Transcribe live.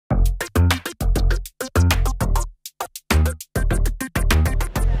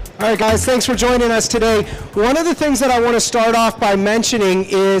All right, guys, thanks for joining us today. One of the things that I want to start off by mentioning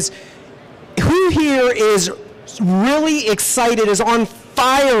is who here is really excited, is on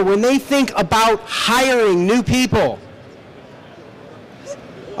fire when they think about hiring new people?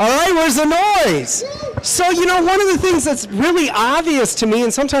 All right, where's the noise? So, you know, one of the things that's really obvious to me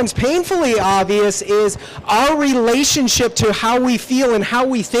and sometimes painfully obvious is our relationship to how we feel and how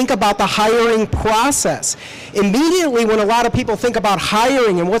we think about the hiring process. Immediately, when a lot of people think about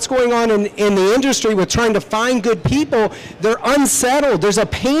hiring and what's going on in the industry with trying to find good people, they're unsettled. There's a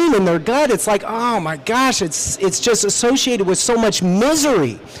pain in their gut. It's like, oh my gosh, it's just associated with so much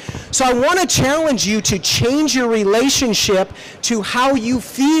misery. So I want to challenge you to change your relationship to how you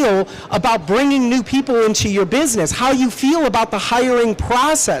feel about bringing new people into your business, how you feel about the hiring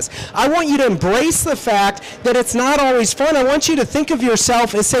process. I want you to embrace the fact that it's not always fun. I want you to think of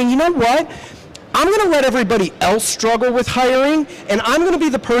yourself as saying, you know what? I'm going to let everybody else struggle with hiring, and I'm going to be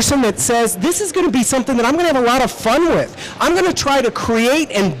the person that says, this is going to be something that I'm going to have a lot of fun with. I'm going to try to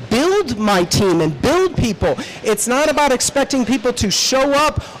create and build my team and build people. It's not about expecting people to show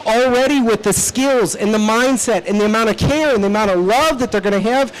up already with the skills and the mindset and the amount of care and the amount of love that they're going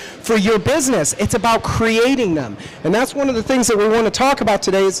to have for your business. It's about creating them. And that's one of the things that we want to talk about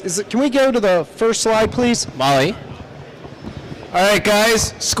today. Can we go to the first slide, please? Molly. All right,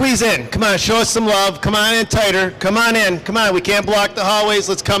 guys, squeeze in. Come on, show us some love. Come on in tighter. Come on in. Come on, we can't block the hallways.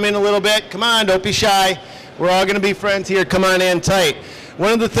 Let's come in a little bit. Come on, don't be shy. We're all going to be friends here. Come on in tight.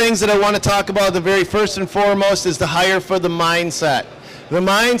 One of the things that I want to talk about, the very first and foremost, is to hire for the mindset. The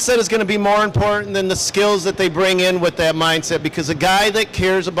mindset is going to be more important than the skills that they bring in with that mindset, because a guy that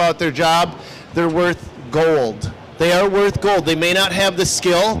cares about their job, they're worth gold. They are worth gold. They may not have the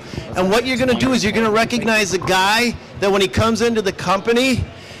skill. And what you're going to do is you're going to recognize a guy that when he comes into the company,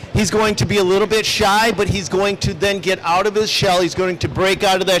 he's going to be a little bit shy, but he's going to then get out of his shell. He's going to break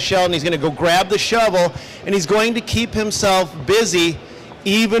out of that shell, and he's going to go grab the shovel, and he's going to keep himself busy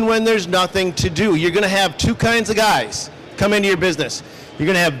even when there's nothing to do. You're going to have two kinds of guys come into your business. You're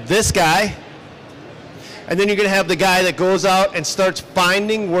going to have this guy, and then you're going to have the guy that goes out and starts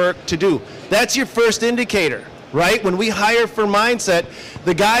finding work to do. That's your first indicator. Right? When we hire for mindset,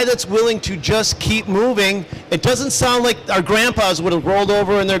 the guy that's willing to just keep moving, it doesn't sound like our grandpas would have rolled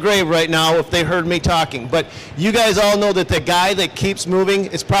over in their grave right now if they heard me talking, but you guys all know that the guy that keeps moving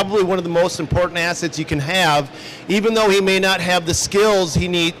is probably one of the most important assets you can have, even though he may not have the skills he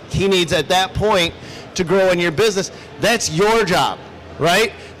needs at that point to grow in your business. That's your job,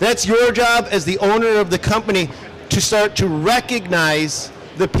 right? That's your job as the owner of the company, to start to recognize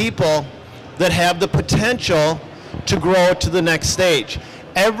the people that have the potential to grow to the next stage.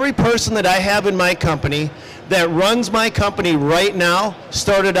 Every person that I have in my company that runs my company right now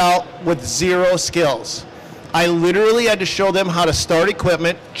started out with zero skills. I literally had to show them how to start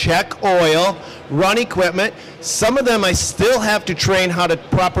equipment, check oil, run equipment. Some of them I still have to train how to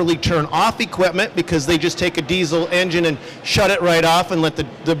properly turn off equipment, because they just take a diesel engine and shut it right off and let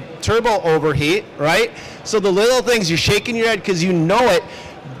the turbo overheat, right? So the little things, you're shaking your head because you know it.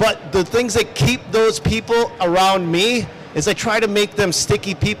 But the things that keep those people around me is I try to make them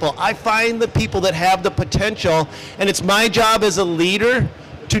sticky people. I find the people that have the potential, and it's my job as a leader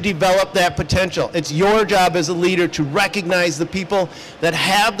to develop that potential. It's your job as a leader to recognize the people that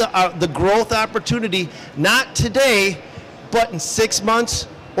have the growth opportunity, not today, but in 6 months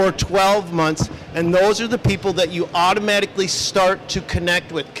or 12 months. And those are the people that you automatically start to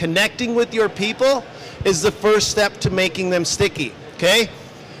connect with. Connecting with your people is the first step to making them sticky, okay?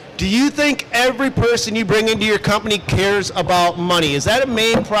 Do you think every person you bring into your company cares about money? Is that a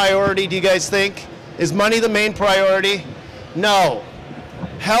main priority, do you guys think? Is money the main priority? No.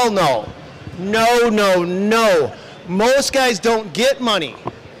 Hell no. No, no, no. Most guys don't get money.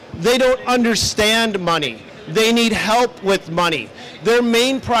 They don't understand money. They need help with money. Their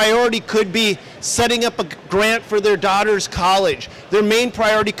main priority could be setting up a grant for their daughter's college. Their main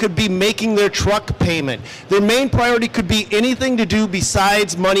priority could be making their truck payment. Their main priority could be anything to do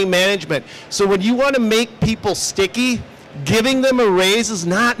besides money management. So when you want to make people sticky, giving them a raise is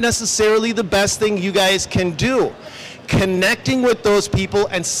not necessarily the best thing you guys can do. Connecting with those people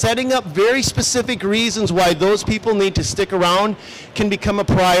and setting up very specific reasons why those people need to stick around can become a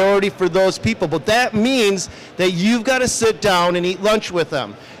priority for those people. But that means that you've got to sit down and eat lunch with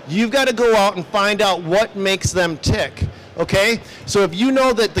them. You've got to go out and find out what makes them tick, okay? So if you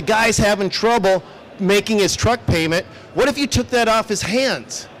know that the guy's having trouble making his truck payment, what if you took that off his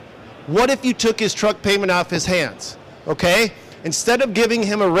hands? What if you took his truck payment off his hands, okay? Instead of giving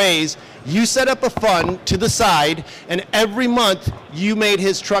him a raise, you set up a fund to the side, and every month you made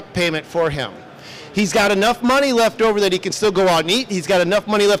his truck payment for him. He's got enough money left over that he can still go out and eat. He's got enough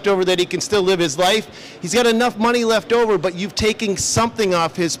money left over that he can still live his life. He's got enough money left over, but you've taken something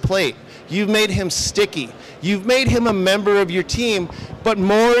off his plate. You've made him sticky. You've made him a member of your team, but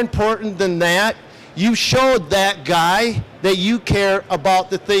more important than that, you showed that guy that you care about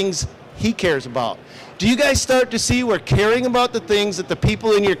the things he cares about. Do you guys start to see where caring about the things that the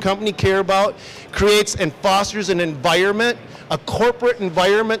people in your company care about creates and fosters an environment, a corporate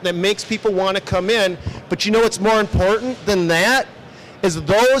environment that makes people want to come in? But you know what's more important than that? Is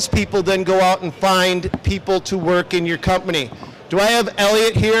those people then go out and find people to work in your company. Do I have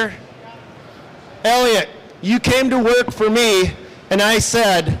Elliot here? Elliot, you came to work for me and I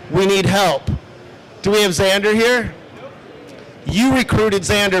said, we need help. Do we have Xander here? You recruited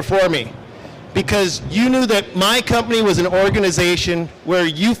Xander for me because you knew that my company was an organization where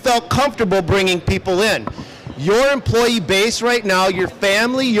you felt comfortable bringing people in. Your employee base right now, your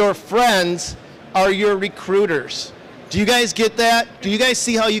family, your friends are your recruiters. Do you guys get that? Do you guys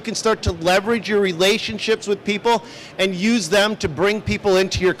see how you can start to leverage your relationships with people and use them to bring people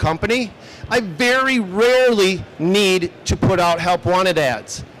into your company? I very rarely need to put out help wanted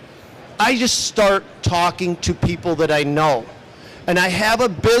ads. I just start talking to people that I know. And I have a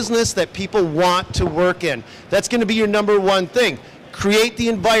business that people want to work in. That's going to be your number one thing. Create the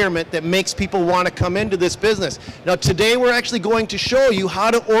environment that makes people want to come into this business. Now today we're actually going to show you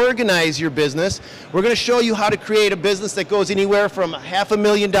how to organize your business. We're going to show you how to create a business that goes anywhere from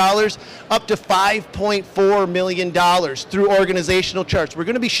 $500,000 up to $5.4 million through organizational charts. We're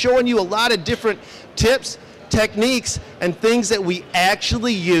going to be showing you a lot of different tips, techniques, and things that we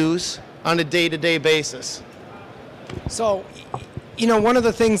actually use on a day-to-day basis. So, you know, one of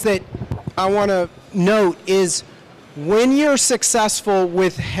the things that I want to note is when you're successful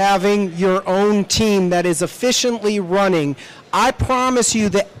with having your own team that is efficiently running, I promise you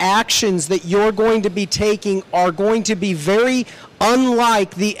the actions that you're going to be taking are going to be very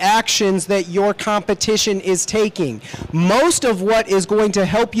unlike the actions that your competition is taking. Most of what is going to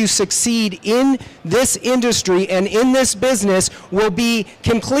help you succeed in this industry and in this business will be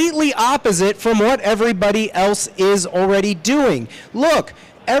completely opposite from what everybody else is already doing. Look,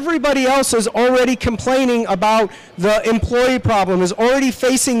 everybody else is already complaining about the employee problem, is already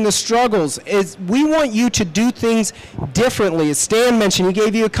facing the struggles. We want you to do things differently. As Stan mentioned, he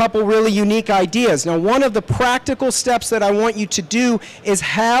gave you a couple really unique ideas. Now, one of the practical steps that I want you to do is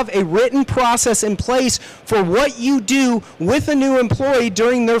have a written process in place for what you do with a new employee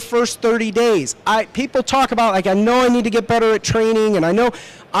during their first 30 days. People talk about, like, I know I need to get better at training, and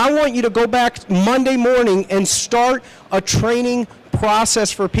I want you to go back Monday morning and start a training process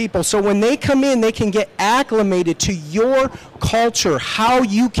for people, so when they come in, they can get acclimated to your culture, how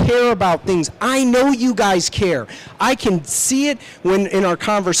you care about things. I know you guys care. I can see it when in our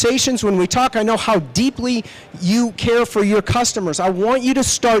conversations, when we talk. I know how deeply you care for your customers. I want you to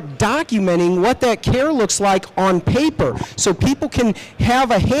start documenting what that care looks like on paper, so people can have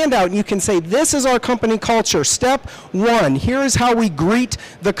a handout and you can say, this is our company culture. Step one, here is how we greet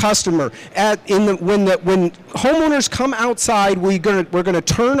the customer. When homeowners come outside, we're going to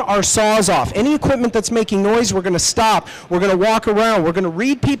turn our saws off. Any equipment that's making noise, we're going to stop. We're going to walk around. We're going to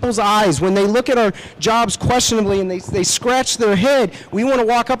read people's eyes. When they look at our jobs questionably and they scratch their head, we want to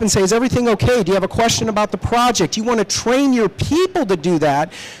walk up and say, is everything okay? Do you have a question about the project? You want to train your people to do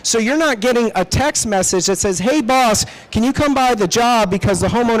that, so you're not getting a text message that says, hey boss, can you come by the job because the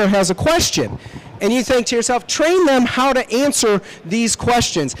homeowner has a question? And you think to yourself, train them how to answer these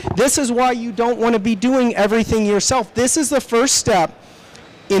questions. This is why you don't want to be doing everything yourself. This is the first step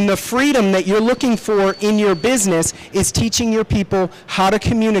in the freedom that you're looking for in your business, is teaching your people how to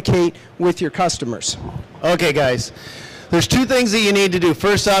communicate with your customers. Okay, guys. There's two things that you need to do.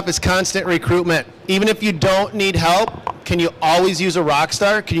 First off is constant recruitment. Even if you don't need help, can you always use a rock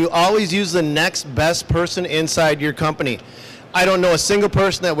star? Can you always use the next best person inside your company? I don't know a single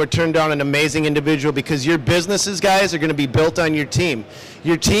person that would turn down an amazing individual, because your businesses, guys, are going to be built on your team.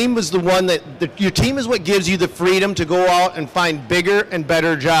 Your team is the one your team is what gives you the freedom to go out and find bigger and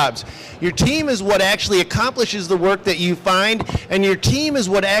better jobs. Your team is what actually accomplishes the work that you find, and your team is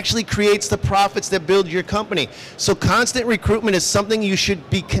what actually creates the profits that build your company. So constant recruitment is something you should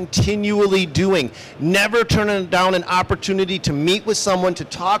be continually doing. Never turning down an opportunity to meet with someone, to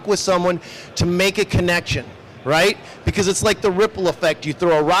talk with someone, to make a connection. Right? Because it's like the ripple effect. You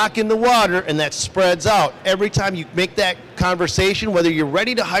throw a rock in the water and that spreads out. Every time you make that conversation, whether you're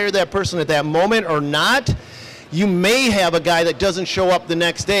ready to hire that person at that moment or not, you may have a guy that doesn't show up the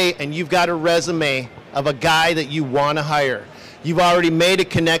next day, and you've got a resume of a guy that you want to hire. You've already made a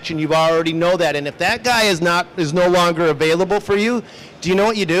connection. You already know that. And if that guy is no longer available for you, do you know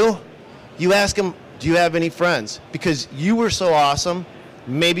what you do? You ask them, do you have any friends? Because you were so awesome,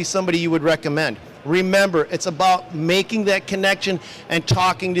 maybe somebody you would recommend. Remember, it's about making that connection and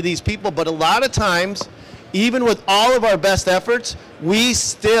talking to these people. But a lot of times, even with all of our best efforts, we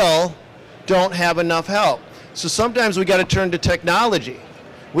still don't have enough help. So sometimes we got to turn to technology.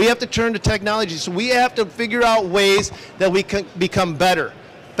 We have to turn to technology. So we have to figure out ways that we can become better,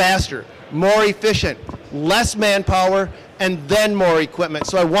 faster, more efficient, less manpower, and then more equipment.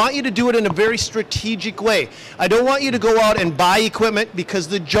 So I want you to do it in a very strategic way. I don't want you to go out and buy equipment because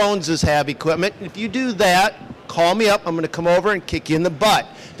the Joneses have equipment. If you do that, call me up. I'm going to come over and kick you in the butt.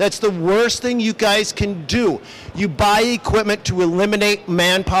 That's the worst thing you guys can do. You buy equipment to eliminate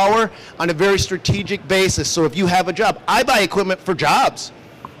manpower on a very strategic basis. So if you have a job, I buy equipment for jobs.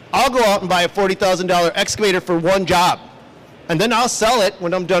 I'll go out and buy a $40,000 excavator for one job, and then I'll sell it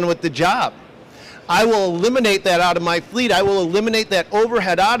when I'm done with the job. I will eliminate that out of my fleet. I will eliminate that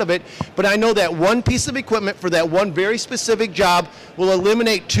overhead out of it, but I know that one piece of equipment for that one very specific job will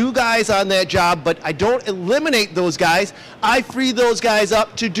eliminate 2 guys on that job, but I don't eliminate those guys. I free those guys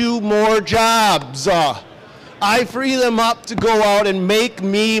up to do more jobs. I free them up to go out and make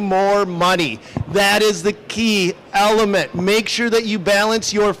me more money. That is the key element. Make sure that you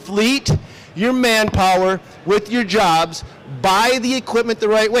balance your fleet, your manpower with your jobs. Buy the equipment the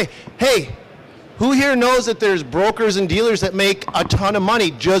right way. Hey, who here knows that there's brokers and dealers that make a ton of money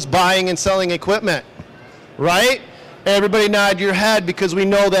just buying and selling equipment? Right? Everybody nod your head because we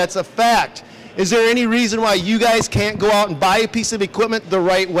know that's a fact. Is there any reason why you guys can't go out and buy a piece of equipment the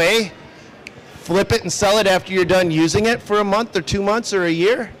right way, flip it and sell it after you're done using it for a month or 2 months or a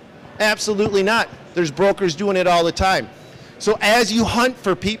year? Absolutely not. There's brokers doing it all the time. So as you hunt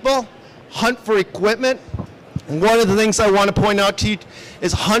for people, hunt for equipment, one of the things I want to point out to you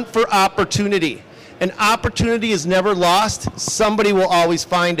is hunt for opportunity. An opportunity is never lost. Somebody will always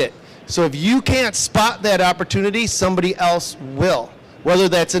find it. So if you can't spot that opportunity, somebody else will. Whether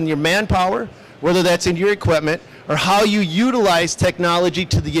that's in your manpower, whether that's in your equipment, or how you utilize technology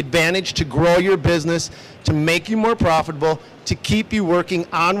to the advantage to grow your business, to make you more profitable, to keep you working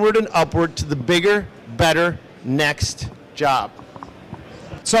onward and upward to the bigger, better next job.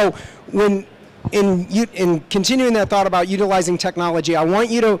 So in continuing that thought about utilizing technology, I want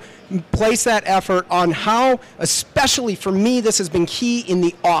you to place that effort on how, especially for me, this has been key in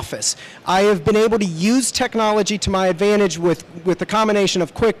the office. I have been able to use technology to my advantage with the combination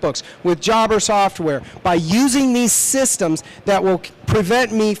of QuickBooks, with Jobber software, by using these systems that will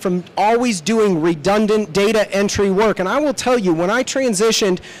prevent me from always doing redundant data entry work. And I will tell you, when I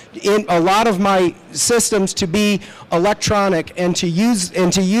transitioned in a lot of my systems to be electronic and to use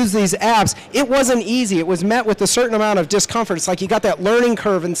these apps, it wasn't easy. It was met with a certain amount of discomfort. It's like you got that learning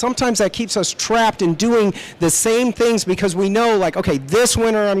curve, and sometimes that keeps us trapped in doing the same things because we know, like, okay, this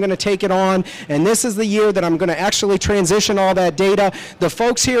winter I'm going to take it on, and this is the year that I'm going to actually transition all that data. The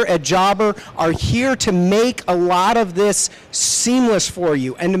folks here at Jobber are here to make a lot of this seamless for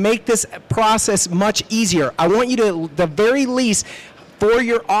you and to make this process much easier. I want you to, at the very least, for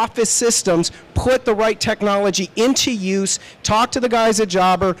your office systems, put the right technology into use, talk to the guys at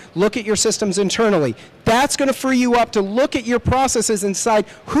Jobber, look at your systems internally. That's going to free you up to look at your processes and decide,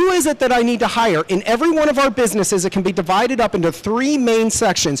 who is it that I need to hire? In every one of our businesses, it can be divided up into 3 main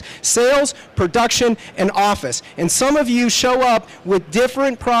sections: sales, production, and office. And some of you show up with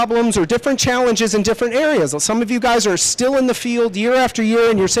different problems or different challenges in different areas. Some of you guys are still in the field year after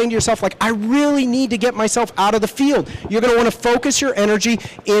year, and you're saying to yourself, like, I really need to get myself out of the field. You're going to want to focus your energy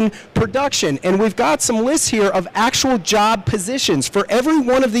in production. And we've got some lists here of actual job positions for every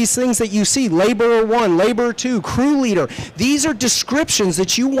one of these things that you see: laborer 1, laborer 2, crew leader. These are descriptions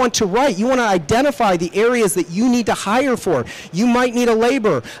that you want to write. You want to identify the areas that you need to hire for. You might need a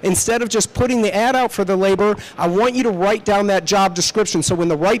laborer. Instead of just putting the ad out for the laborer, I want you to write down that job description, so when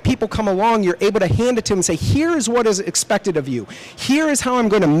the right people come along, you're able to hand it to them and say, here is what is expected of you. Here is how I'm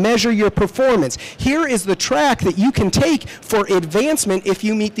going to measure your performance. Here is the track that you can take for advancement if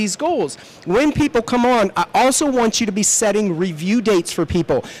you meet these goals. When people come on, I also want you to be setting review dates for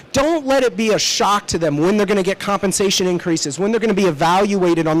people. Don't let it be a shock to them when they're going to get compensation increases, when they're going to be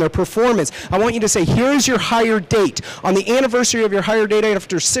evaluated on their performance. I want you to say, here is your hire date. On the anniversary of your hire date,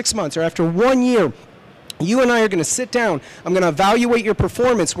 after 6 months or after 1 year, you and I are going to sit down. I'm going to evaluate your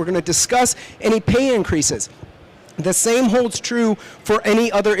performance. We're going to discuss any pay increases. The same holds true for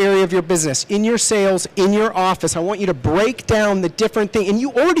any other area of your business. In your sales, in your office, I want you to break down the different things. And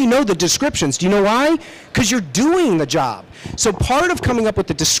you already know the descriptions. Do you know why? Because you're doing the job. So part of coming up with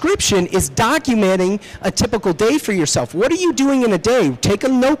the description is documenting a typical day for yourself. What are you doing in a day? Take a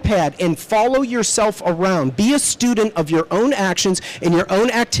notepad and follow yourself around. Be a student of your own actions and your own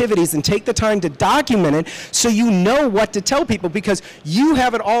activities, and take the time to document it so you know what to tell people, because you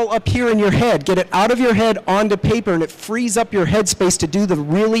have it all up here in your head. Get it out of your head onto paper, and it frees up your headspace to do the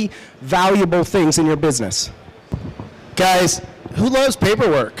really valuable things in your business. Guys, who loves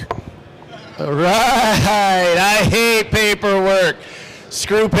paperwork? Right, I hate paperwork.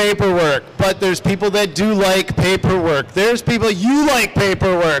 Screw paperwork. But there's people that do like paperwork. There's people, you like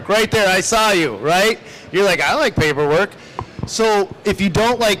paperwork. Right there, I saw you, right? You're like, I like paperwork. So if you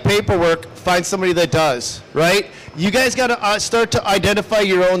don't like paperwork, find somebody that does, right? You guys got to start to identify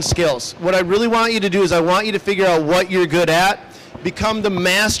your own skills. What I really want you to do is I want you to figure out what you're good at. Become the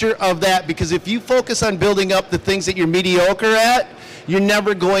master of that, because if you focus on building up the things that you're mediocre at, you're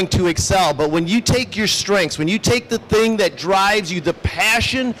never going to excel. But when you take your strengths, when you take the thing that drives you, the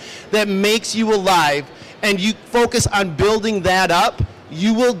passion that makes you alive, and you focus on building that up,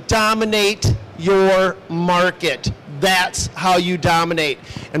 you will dominate your market. That's how you dominate.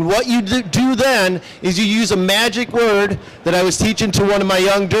 And what you do then is you use a magic word that I was teaching to one of my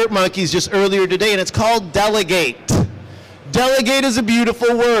young dirt monkeys just earlier today, and it's called delegate. Delegate is a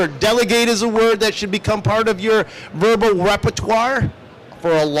beautiful word. Delegate is a word that should become part of your verbal repertoire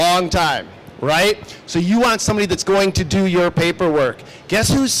for a long time, right? So you want somebody that's going to do your paperwork. Guess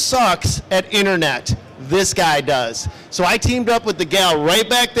who sucks at internet? This guy does. So I teamed up with the gal right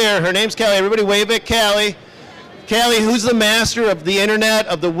back there. Her name's Callie. Everybody wave at Callie. Callie, who's the master of the internet,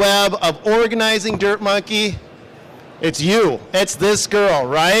 of the web, of organizing Dirt Monkey? It's you. It's this girl,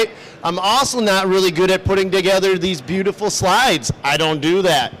 right? I'm also not really good at putting together these beautiful slides. I don't do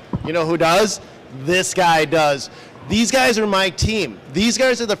that. You know who does? This guy does. These guys are my team. These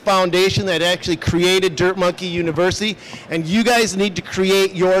guys are the foundation that actually created Dirt Monkey University, and you guys need to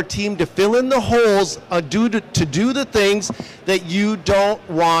create your team to fill in the holes, to do the things that you don't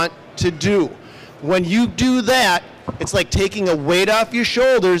want to do. When you do that, it's like taking a weight off your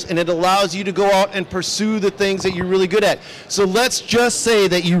shoulders, and it allows you to go out and pursue the things that you're really good at. So let's just say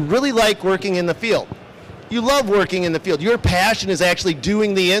that you really like working in the field. You love working in the field. Your passion is actually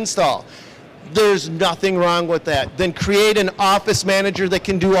doing the install. There's nothing wrong with that. Then create an office manager that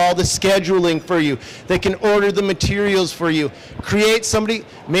can do all the scheduling for you, that can order the materials for you. Create somebody,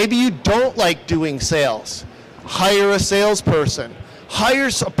 maybe you don't like doing sales. Hire a salesperson. Hire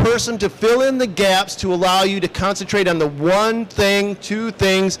a person to fill in the gaps to allow you to concentrate on the one thing, two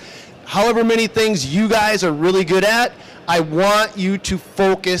things, however many things you guys are really good at. I want you to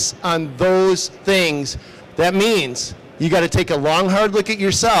focus on those things. That means you got to take a long, hard look at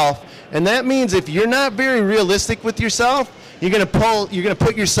yourself, and that means if you're not very realistic with yourself, you're going to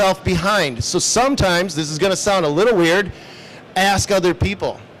put yourself behind. So sometimes, this is going to sound a little weird, ask other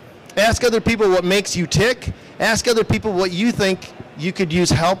people. Ask other people what makes you tick. Ask other people what you think you could use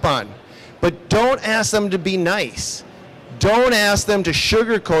help on. But don't ask them to be nice. Don't ask them to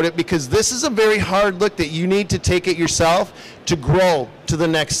sugarcoat it, because this is a very hard look that you need to take it yourself to grow to the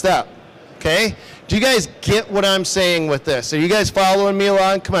next step. Okay? Do you guys get what I'm saying with this? Are you guys following me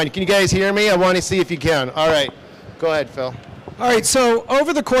along? Come on, can you guys hear me? I want to see if you can. All right. Go ahead, Phil. All right, so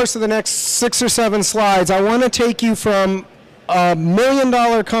over the course of the next 6 or 7 slides, I want to take you from a $1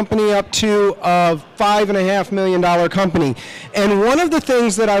 million company up to a $5.5 million company. And one of the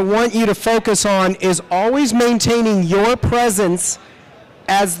things that I want you to focus on is always maintaining your presence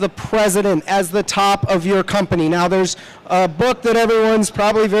as the president, as the top of your company. Now, there's a book that everyone's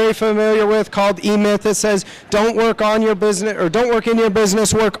probably very familiar with called E-Myth that says, don't work on your business, or don't work in your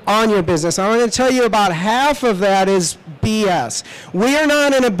business, work on your business. I'm going to tell you about half of that is BS. We are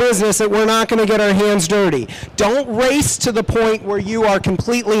not in a business that we're not going to get our hands dirty. Don't race to the point where you are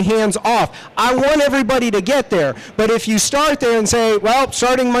completely hands off. I want everybody to get there, but if you start there and say, well,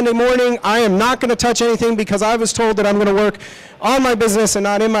 starting Monday morning, I am not going to touch anything because I was told that I'm going to work on my business and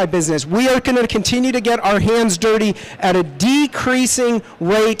not in my business. We are going to continue to get our hands dirty at a decreasing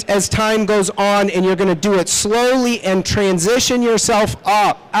rate as time goes on, and you're going to do it slowly and transition yourself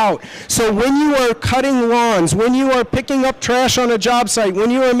up. out. So when you are cutting lawns, when you are picking up trash on a job site,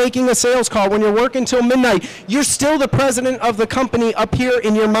 when you are making a sales call, when you're working till midnight, you're still the president of the company up here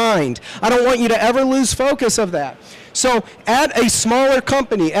in your mind. I don't want you to ever lose focus of that. So at a smaller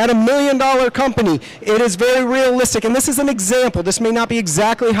company, at $1 million company, it is very realistic. And this is an example. This may not be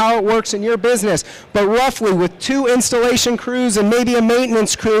exactly how it works in your business, but roughly with 2 installation crews and maybe a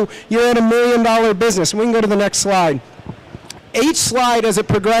maintenance crew, you're at $1 million business. We can go to the next slide. Each slide as it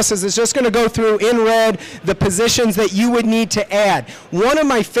progresses is just going to go through in red the positions that you would need to add. One of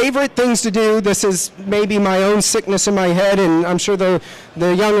my favorite things to do, this is maybe my own sickness in my head, and I'm sure the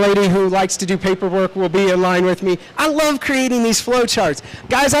young lady who likes to do paperwork will be in line with me. I love creating these flow charts.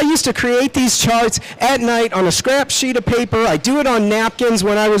 Guys, I used to create these charts at night on a scrap sheet of paper. I do it on napkins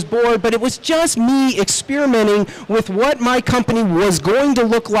when I was bored, but it was just me experimenting with what my company was going to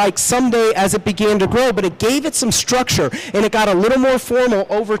look like someday as it began to grow, but it gave it some structure, and it got a little more formal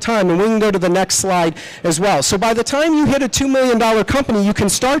over time, and we can go to the next slide as well. So by the time you hit a $2 million company, you can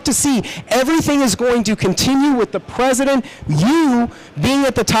start to see everything is going to continue with the president, you being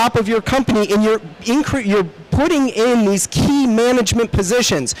at the top of your company, and you're putting in these key management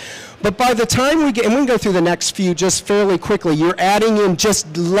positions. But by the time we get, and we can go through the next few just fairly quickly, you're adding in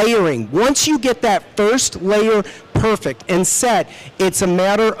just layering. Once you get that first layer perfect and set, it's a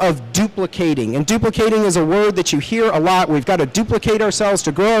matter of duplicating. And duplicating is a word that you hear a lot. We've got to duplicate ourselves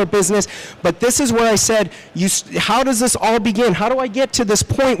to grow our business. But this is where I said, how does this all begin? How do I get to this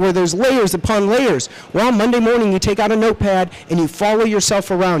point where there's layers upon layers? Well, Monday morning you take out a notepad and you follow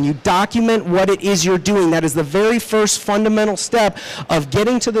yourself around. You document what it is you're doing. That is the very first fundamental step of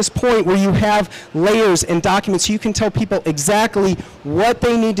getting to this point where you have layers and documents so you can tell people exactly what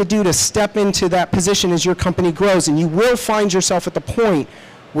they need to do to step into that position as your company grows. And you will find yourself at the point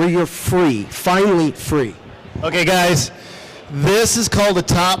where you're free, finally free. Okay, guys, this is called a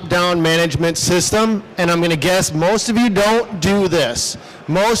top-down management system, and I'm going to guess most of you don't do this.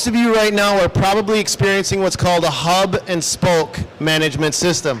 Most of you right now are probably experiencing what's called a hub and spoke management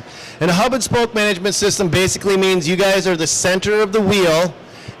system. And a hub and spoke management system basically means you guys are the center of the wheel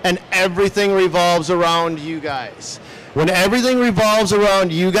and everything revolves around you guys. When everything revolves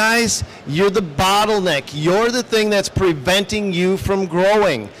around you guys, you're the bottleneck. You're the thing that's preventing you from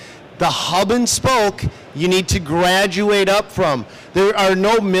growing. The hub and spoke, you need to graduate up from. There are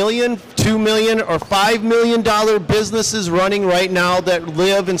no $1 million, $2 million, or $5 million businesses running right now that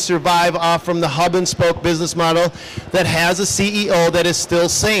live and survive off from the hub and spoke business model that has a CEO that is still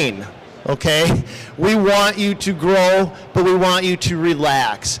sane. Okay? We want you to grow, but we want you to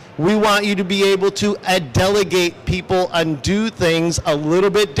relax. We want you to be able to delegate people and do things a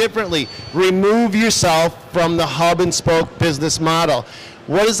little bit differently. Remove yourself from the hub and spoke business model.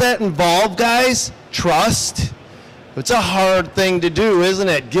 What does that involve, guys? Trust. It's a hard thing to do, isn't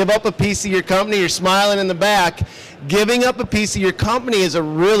it? Give up a piece of your company. You're smiling in the back. Giving up a piece of your company is a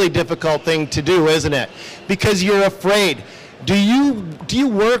really difficult thing to do, isn't it? Because you're afraid. Do you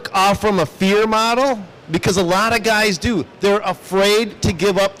work off from a fear model? Because a lot of guys do. They're afraid to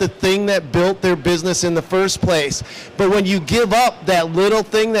give up the thing that built their business in the first place. But when you give up that little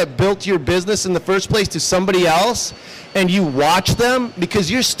thing that built your business in the first place to somebody else, and you watch them,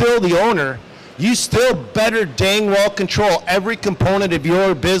 because you're still the owner, you still better dang well control every component of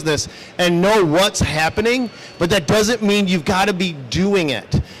your business and know what's happening, but that doesn't mean you've got to be doing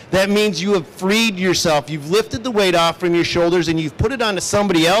it. That means you have freed yourself. You've lifted the weight off from your shoulders and you've put it onto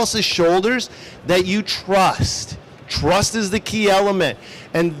somebody else's shoulders that you trust. Trust is the key element.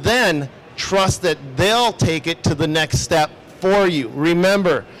 And then trust that they'll take it to the next step for you.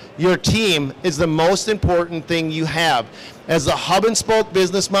 Remember, your team is the most important thing you have. As a hub and spoke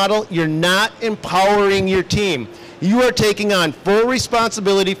business model, you're not empowering your team. You are taking on full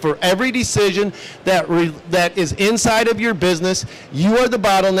responsibility for every decision that is inside of your business. You are the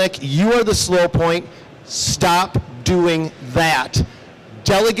bottleneck. You are the slow point. Stop doing that.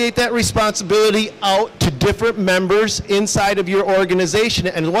 Delegate that responsibility out to different members inside of your organization.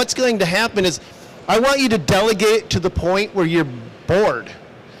 And what's going to happen is I want you to delegate to the point where you're bored.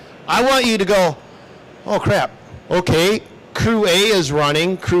 I want you to go, oh crap, okay, crew A is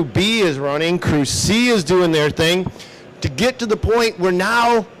running, crew B is running, crew C is doing their thing, to get to the point where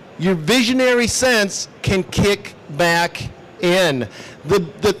now your visionary sense can kick back in.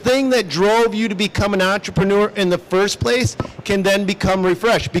 The thing that drove you to become an entrepreneur in the first place can then become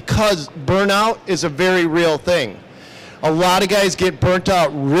refreshed, because burnout is a very real thing. A lot of guys get burnt out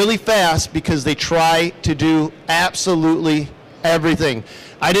really fast because they try to do absolutely everything.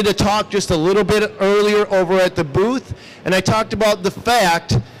 I did a talk just a little bit earlier over at the booth, and I talked about the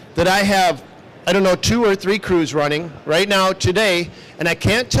fact that I have I don't know, 2 or 3 crews running right now today, and I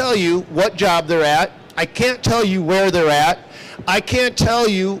can't tell you what job they're at. I can't tell you where they're at. I can't tell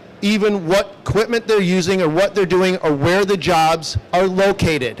you even what equipment they're using or what they're doing or where the jobs are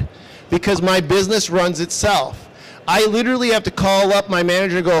located, because my business runs itself. I literally have to call up my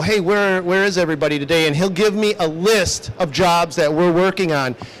manager and go, hey, where is everybody today? And he'll give me a list of jobs that we're working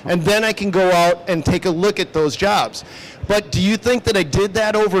on, and then I can go out and take a look at those jobs. But do you think that I did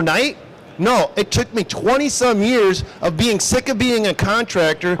that overnight? No, it took me 20-some years of being sick of being a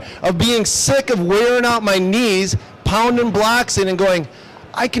contractor, of being sick of wearing out my knees, pounding blocks in and going,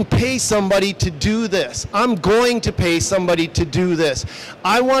 I can pay somebody to do this. I'm going to pay somebody to do this.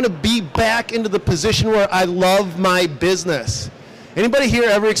 I want to be back into the position where I love my business. Anybody here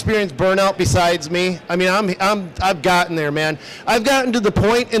ever experienced burnout besides me? I mean, I've gotten there, man. I've gotten to the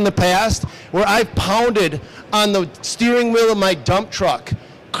point in the past where I've pounded on the steering wheel of my dump truck,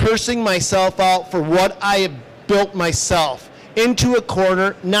 cursing myself out for what I have built myself, into a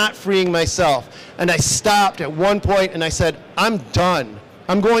corner, not freeing myself. And I stopped at one point and I said, I'm done.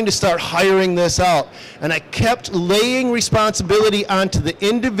 I'm going to start hiring this out. And I kept laying responsibility onto the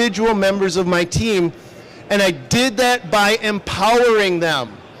individual members of my team, and I did that by empowering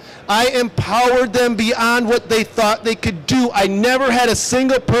them. I empowered them beyond what they thought they could do. I never had a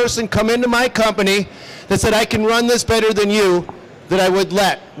single person come into my company that said, I can run this better than you, that I would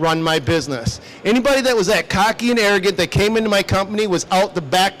let run my business. Anybody that was that cocky and arrogant that came into my company was out the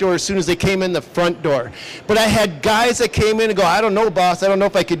back door as soon as they came in the front door. But I had guys that came in and go, I don't know, boss, I don't know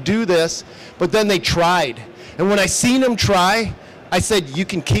if I could do this, but then they tried. And when I seen them try, I said, you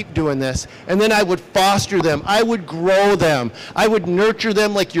can keep doing this. And then I would foster them. I would grow them. I would nurture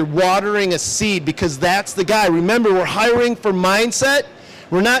them like you're watering a seed, because that's the guy. Remember, we're hiring for mindset.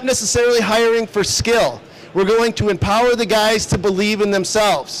 We're not necessarily hiring for skill. We're going to empower the guys to believe in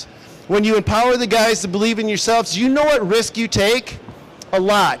themselves. When you empower the guys to believe in yourselves, you know what risk you take? A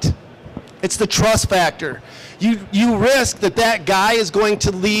lot. It's the trust factor. You risk that guy is going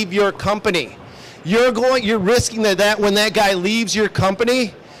to leave your company. You're risking that when that guy leaves your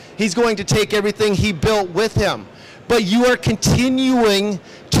company, he's going to take everything he built with him. But you are continuing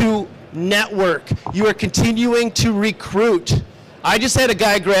to network. You are continuing to recruit. I just had a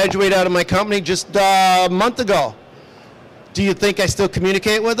guy graduate out of my company just a month ago. Do you think I still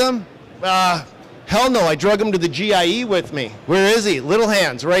communicate with him? Hell no, I drug him to the GIE with me. Where is he? Little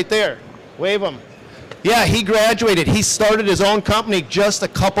hands, right there. Wave him. Yeah, he graduated. He started his own company just a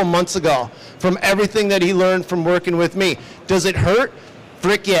couple months ago from everything that he learned from working with me. Does it hurt?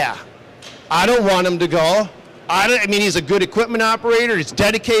 Frick yeah. I don't want him to go. I mean, he's a good equipment operator. He's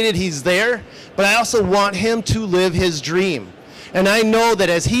dedicated. He's there. But I also want him to live his dream. And I know that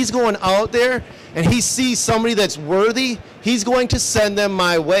as he's going out there and he sees somebody that's worthy, he's going to send them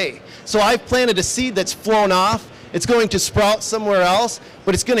my way. So I've planted a seed that's flown off. It's going to sprout somewhere else,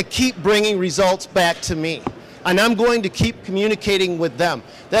 but it's going to keep bringing results back to me. And I'm going to keep communicating with them.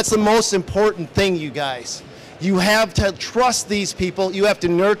 That's the most important thing, you guys. You have to trust these people. You have to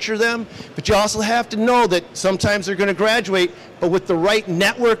nurture them, but you also have to know that sometimes they're going to graduate, but with the right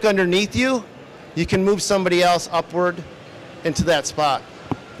network underneath you, you can move somebody else upward into that spot.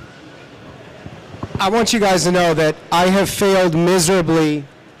 I want you guys to know that I have failed miserably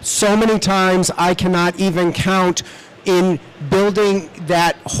so many times I cannot even count in building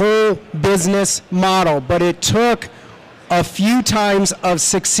that whole business model, but it took a few times of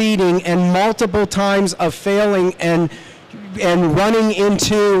succeeding and multiple times of failing and running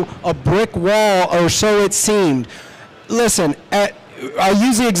into a brick wall, or so it seemed. Listen, I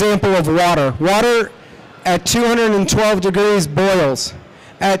use the example of water. Water at 212 degrees boils.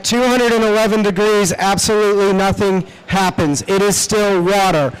 At 211 degrees, absolutely nothing happens. It is still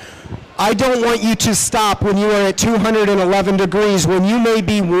water. I don't want you to stop when you are at 211 degrees, when you may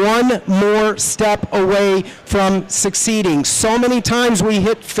be one more step away from succeeding. So many times we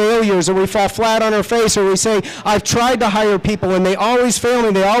hit failures, or we fall flat on our face, or we say, I've tried to hire people and they always fail me,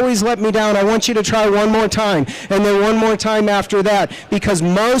 they always let me down. I want you to try one more time, and then one more time after that, because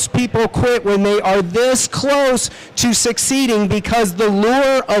most people quit when they are this close to succeeding, because the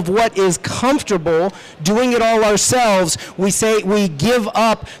lure of what is comfortable, doing it all ourselves, we give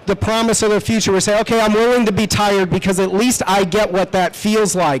up the promise of the future. We say, okay, I'm willing to be tired because at least I get what that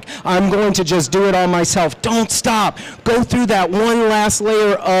feels like. I'm going to just do it all myself. Don't stop. Go through that one last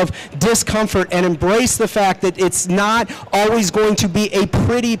layer of discomfort and embrace the fact that it's not always going to be a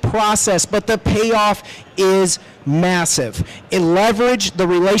pretty process, but the payoff is massive. And leverage the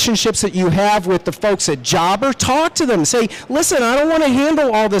relationships that you have with the folks at Jobber. Talk to them. Say, listen, I don't want to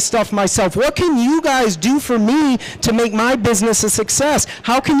handle all this stuff myself. What can you guys do for me to make my business a success?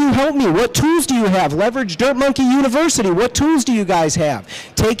 How can you help me? What tools do you have? Leverage Dirt Monkey University. What tools do you guys have?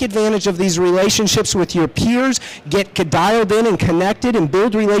 Take advantage of these relationships with your peers. Get dialed in and connected and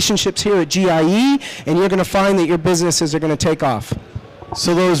build relationships here at GIE, and you're going to find that your businesses are going to take off.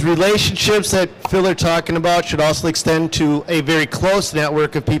 So those relationships that Phil are talking about should also extend to a very close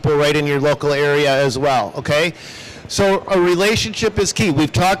network of people right in your local area as well, okay? So a relationship is key.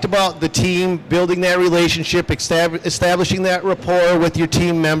 We've talked about the team, building that relationship, establishing that rapport with your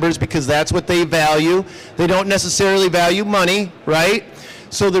team members because that's what they value. They don't necessarily value money, right?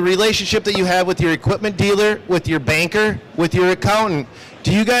 So the relationship that you have with your equipment dealer, with your banker, with your accountant.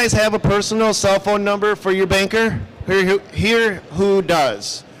 Do you guys have a personal cell phone number for your banker? Here, who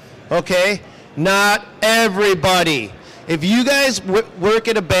does? Okay? Not everybody. If you guys work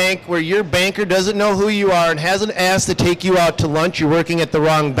at a bank where your banker doesn't know who you are and hasn't asked to take you out to lunch, you're working at the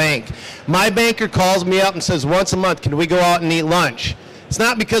wrong bank. My banker calls me up and says, once a month, can we go out and eat lunch? It's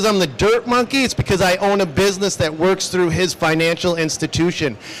not because I'm the dirt monkey, it's because I own a business that works through his financial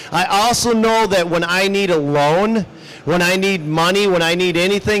institution. I also know that when I need a loan, when I need money, when I need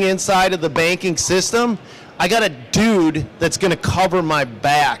anything inside of the banking system, I got a dude that's going to cover my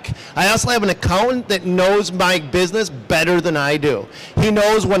back. I also have an accountant that knows my business better than I do. He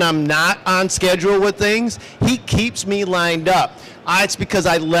knows when I'm not on schedule with things. He keeps me lined up. It's because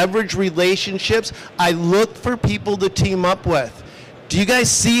I leverage relationships. I look for people to team up with. Do you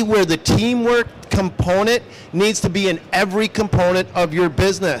guys see where the teamwork component needs to be in every component of your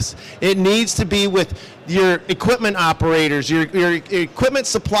business? It needs to be with your equipment operators, your equipment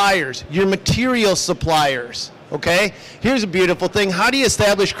suppliers, your material suppliers, okay? Here's a beautiful thing. How do you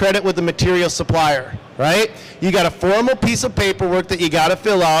establish credit with a material supplier, right? You got a formal piece of paperwork that you got to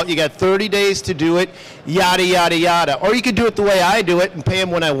fill out. You got 30 days to do it, yada, yada, yada. Or you could do it the way I do it and pay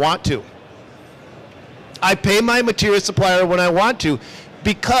them when I want to. I pay my material supplier when I want to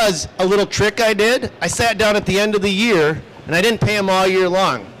because a little trick I did, I sat down at the end of the year and I didn't pay him all year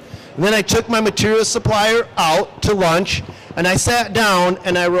long. And then I took my material supplier out to lunch and I sat down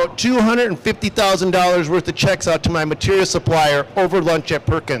and I wrote $250,000 worth of checks out to my material supplier over lunch at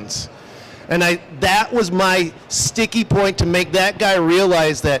Perkins. And that was my sticky point to make that guy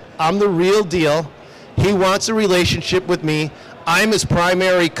realize that I'm the real deal. He wants a relationship with me. I'm his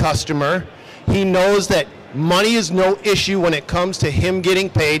primary customer. He knows that money is no issue when it comes to him getting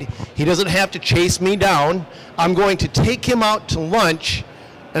paid. He doesn't have to chase me down. I'm going to take him out to lunch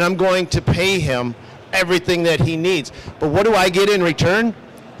and I'm going to pay him everything that he needs. But what do I get in return?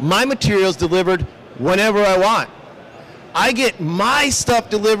 My materials delivered whenever I want. I get my stuff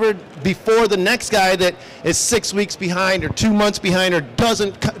delivered before the next guy that is 6 weeks behind or 2 months behind or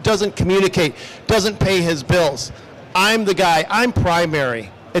doesn't communicate, doesn't pay his bills. I'm the guy, I'm primary.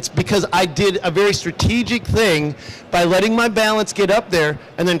 It's because I did a very strategic thing by letting my balance get up there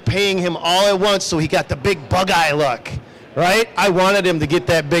and then paying him all at once so he got the big bug eye look, right? I wanted him to get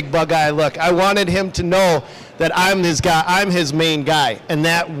that big bug eye look. I wanted him to know that I'm his guy, I'm his main guy, and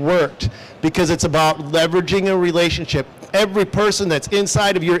that worked because it's about leveraging a relationship. Every person that's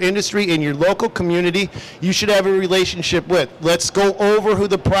inside of your industry in your local community, you should have a relationship with. Let's go over who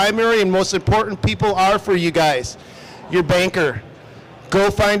the primary and most important people are for you guys. Your banker. Go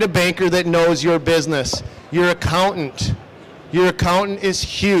find a banker that knows your business. Your accountant. Your accountant is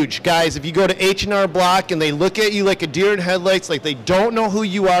huge. Guys, if you go to H&R Block and they look at you like a deer in headlights, like they don't know who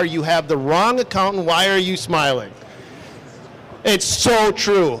you are, you have the wrong accountant, why are you smiling? It's so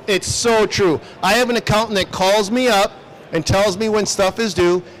true. It's so true. I have an accountant that calls me up and tells me when stuff is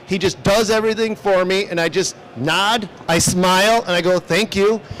due. He just does everything for me, and I just nod, I smile, and I go, thank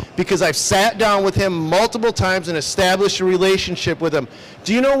you, because I've sat down with him multiple times and established a relationship with him.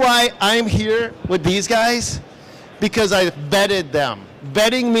 Do you know why I'm here with these guys? Because I vetted them.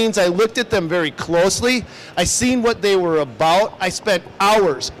 Vetting means I looked at them very closely. I seen what they were about. I spent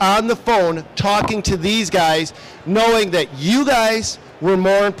hours on the phone talking to these guys, knowing that you guys were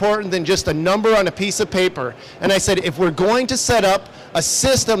more important than just a number on a piece of paper. And I said, if we're going to set up a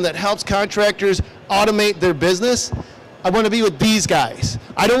system that helps contractors automate their business, I want to be with these guys.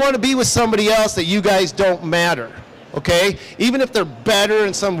 I don't want to be with somebody else that you guys don't matter, okay? Even if they're better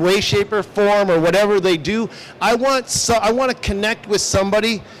in some way, shape, or form or whatever they do, I want to connect with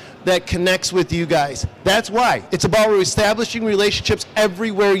somebody that connects with you guys. That's why. It's about establishing relationships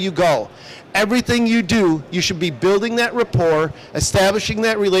everywhere you go. Everything you do, you should be building that rapport, establishing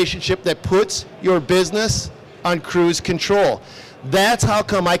that relationship that puts your business on cruise control. That's how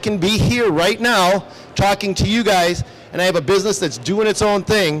come I can be here right now talking to you guys, and I have a business that's doing its own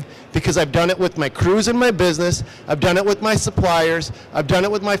thing, because I've done it with my crews in my business, I've done it with my suppliers, I've done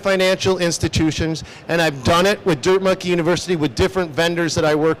it with my financial institutions, and I've done it with Dirt Monkey University with different vendors that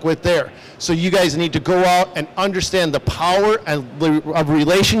I work with there. So you guys need to go out and understand the power of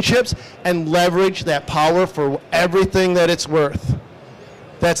relationships and leverage that power for everything that it's worth.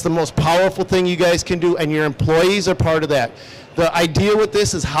 That's the most powerful thing you guys can do, and your employees are part of that. The idea with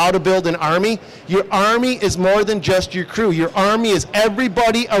this is how to build an army. Your army is more than just your crew. Your army is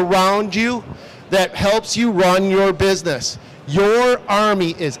everybody around you that helps you run your business. Your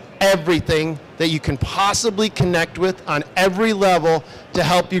army is everything that you can possibly connect with on every level to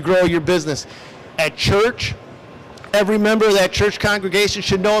help you grow your business. At church, every member of that church congregation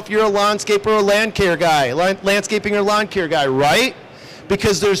should know if you're a landscaper or a land care guy, landscaping or lawn care guy, right?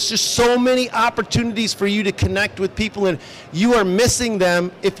 Because there's just so many opportunities for you to connect with people, and you are missing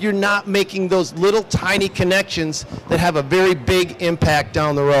them if you're not making those little tiny connections that have a very big impact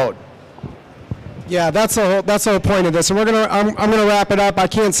down the road. Yeah, that's the whole point of this, and I'm gonna wrap it up. I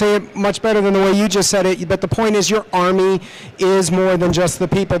can't say it much better than the way you just said it, but the point is your army is more than just the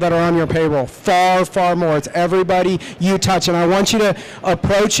people that are on your payroll. Far, far more. It's everybody you touch, and I want you to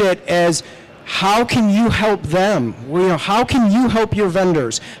approach it as, how can you help them? How can you help your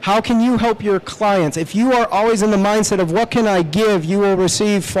vendors? How can you help your clients? If you are always in the mindset of what can I give, you will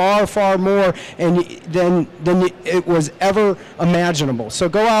receive far, far more than it was ever imaginable. So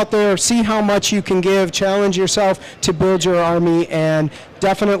go out there, see how much you can give, challenge yourself to build your army, and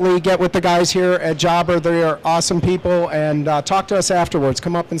definitely get with the guys here at Jobber. They are awesome people, and talk to us afterwards.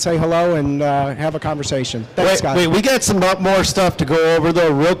 Come up and say hello and have a conversation. Thanks, guys. Wait, we got some more stuff to go over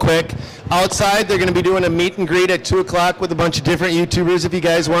though real quick. Outside, they're going to be doing a meet and greet at 2 o'clock with a bunch of different YouTubers if you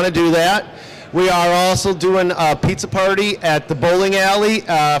guys want to do that. We are also doing a pizza party at the bowling alley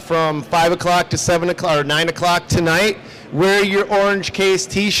from 5 o'clock to 7 o'clock or 9 o'clock tonight. Wear your orange case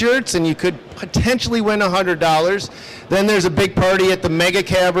t-shirts and you could potentially win $100. Then there's a big party at the Mega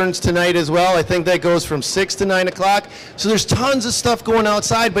Caverns tonight as well. I think that goes from 6 to 9 o'clock. So there's tons of stuff going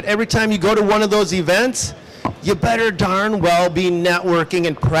outside, but every time you go to one of those events, you better darn well be networking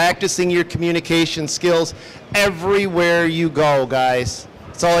and practicing your communication skills everywhere you go, guys.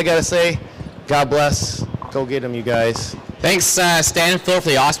 That's all I got to say. God bless. Go get them, you guys. Thanks, Stan and Phil, for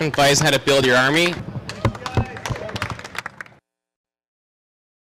the awesome advice on how to build your army.